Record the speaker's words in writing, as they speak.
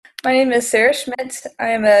My name is Sarah Schmidt. I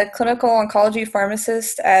am a clinical oncology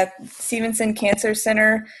pharmacist at Stevenson Cancer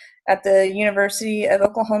Center at the University of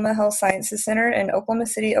Oklahoma Health Sciences Center in Oklahoma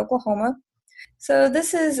City, Oklahoma. So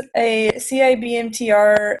this is a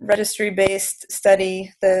CIBMTR registry-based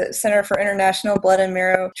study, the Center for International Blood and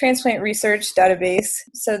Marrow Transplant Research database.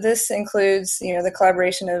 So this includes, the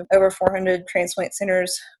collaboration of over 400 transplant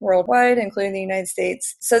centers worldwide, including the United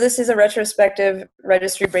States. So this is a retrospective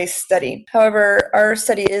registry-based study. However, our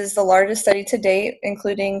study is the largest study to date,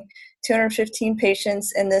 including 215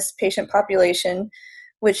 patients in this patient population,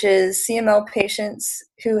 which is CML patients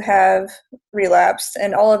who have relapsed,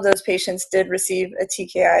 and all of those patients did receive a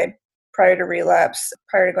TKI prior to relapse,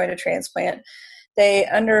 prior to going to transplant. They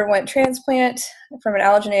underwent transplant from an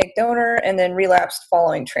allogeneic donor and then relapsed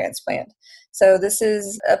following transplant. So this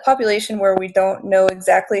is a population where we don't know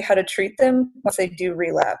exactly how to treat them once they do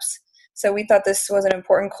relapse. So we thought this was an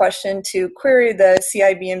important question to query the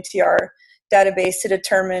CIBMTR database to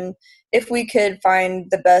determine if we could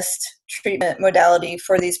find the best treatment modality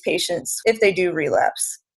for these patients if they do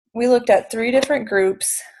relapse. We looked at 3 different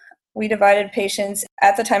groups. We divided patients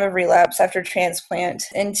at the time of relapse after transplant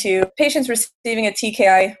into patients receiving a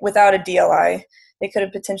TKI without a DLI. They could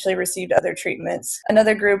have potentially received other treatments.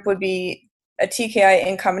 Another group would be a TKI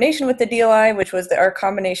in combination with the DLI, which was our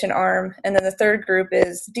combination arm. And then the third group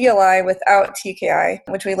is DLI without TKI,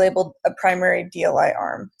 which we labeled a primary DLI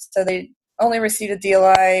arm. So they only received a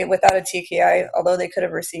DLI without a TKI, although they could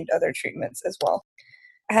have received other treatments as well.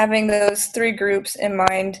 Having those 3 groups in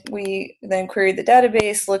mind, we then queried the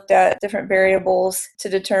database, looked at different variables to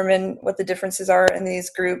determine what the differences are in these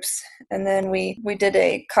groups. And then we did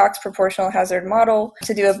a Cox proportional hazard model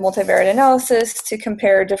to do a multivariate analysis to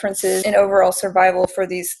compare differences in overall survival for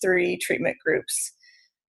these 3 treatment groups.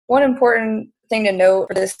 One important thing to note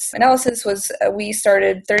for this analysis was we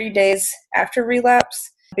started 30 days after relapse,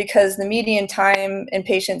 because the median time in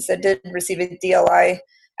patients that did receive a DLI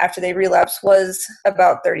after they relapsed was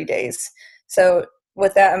about 30 days. So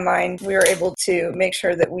with that in mind, we were able to make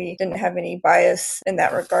sure that we didn't have any bias in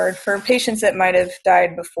that regard for patients that might have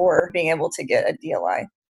died before being able to get a DLI.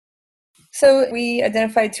 So we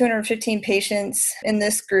identified 215 patients in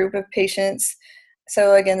this group of patients.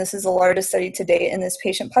 So again, this is the largest study to date in this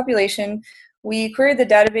patient population. We queried the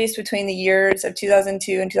database between the years of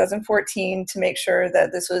 2002 and 2014 to make sure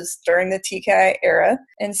that this was during the TKI era.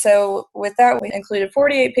 And so with that, we included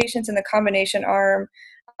 48 patients in the combination arm,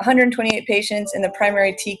 128 patients in the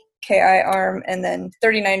primary TKI arm, and then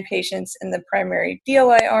 39 patients in the primary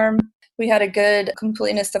DLI arm. We had a good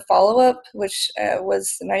completeness to follow-up, which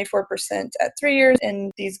was 94% at 3 years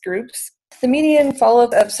in these groups. The median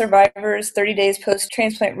follow-up of survivors 30 days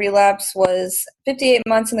post-transplant relapse was 58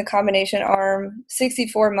 months in the combination arm,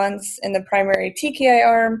 64 months in the primary TKI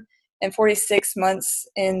arm, and 46 months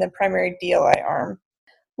in the primary DLI arm.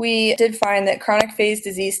 We did find that chronic phase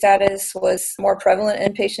disease status was more prevalent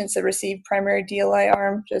in patients that received primary DLI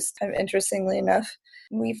arm, just kind of interestingly enough.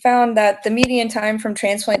 We found that the median time from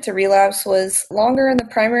transplant to relapse was longer in the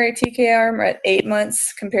primary TKI arm at 8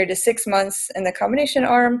 months compared to 6 months in the combination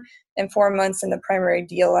arm and 4 months in the primary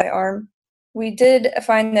DLI arm. We did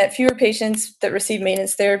find that fewer patients that received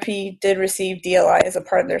maintenance therapy did receive DLI as a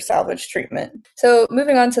part of their salvage treatment. So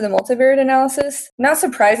moving on to the multivariate analysis, not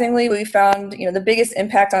surprisingly, we found the biggest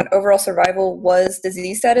impact on overall survival was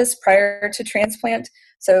disease status prior to transplant.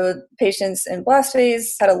 So patients in blast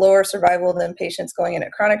phase had a lower survival than patients going in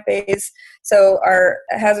at chronic phase. So our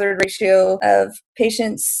hazard ratio of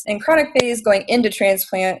patients in chronic phase going into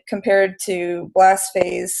transplant compared to blast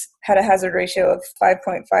phase had a hazard ratio of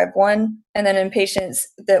 5.51. And then in patients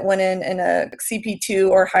that went in a CP2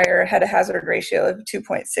 or higher had a hazard ratio of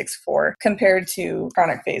 2.64 compared to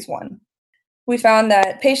chronic phase 1. We found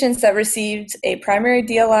that patients that received a primary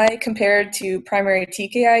DLI compared to primary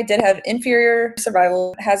TKI did have inferior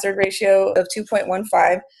survival hazard ratio of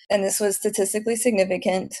 2.15, and this was statistically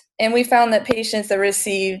significant. And we found that patients that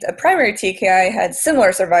received a primary TKI had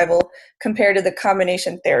similar survival compared to the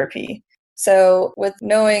combination therapy. So with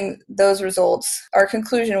knowing those results, our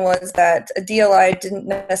conclusion was that a DLI didn't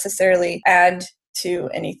necessarily add to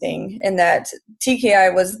anything, and that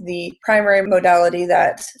TKI was the primary modality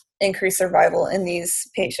that increased survival in these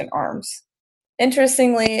patient arms.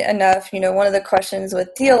 Interestingly enough, one of the questions with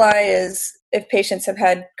DLI is if patients have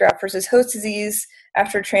had graft versus host disease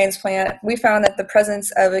after transplant. We found that the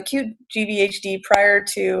presence of acute GVHD prior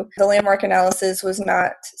to the landmark analysis was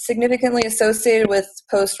not significantly associated with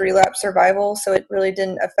post-relapse survival, so it really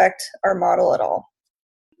didn't affect our model at all.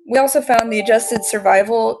 We also found the adjusted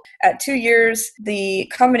survival at 2 years.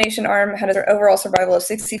 The combination arm had an overall survival of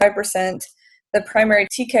 65%. The primary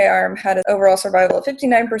TK arm had an overall survival of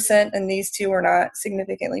 59%, and these two were not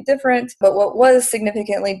significantly different. But what was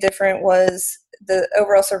significantly different was the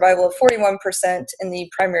overall survival of 41% in the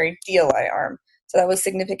primary DLI arm. So that was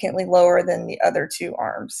significantly lower than the other two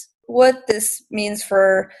arms. What this means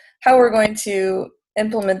for how we're going to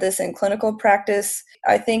implement this in clinical practice,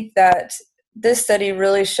 I think that this study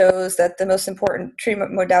really shows that the most important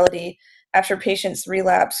treatment modality after patients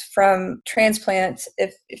relapse from transplant,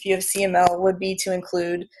 if you have CML, would be to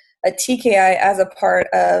include a TKI as a part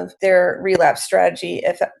of their relapse strategy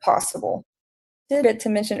if possible. I did get to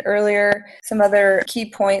mention earlier some other key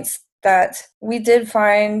points that we did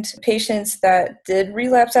find patients that did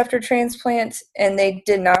relapse after transplant and they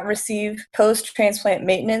did not receive post-transplant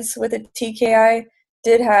maintenance with a TKI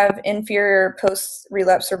did have inferior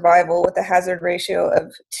post-relapse survival with a hazard ratio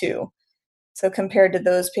of 2. So compared to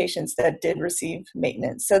those patients that did receive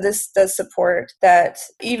maintenance. So this does support that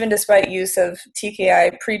even despite use of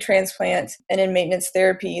TKI pre-transplant and in maintenance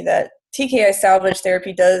therapy, that TKI salvage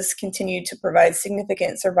therapy does continue to provide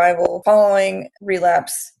significant survival following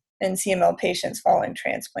relapse in CML patients following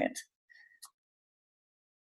transplant.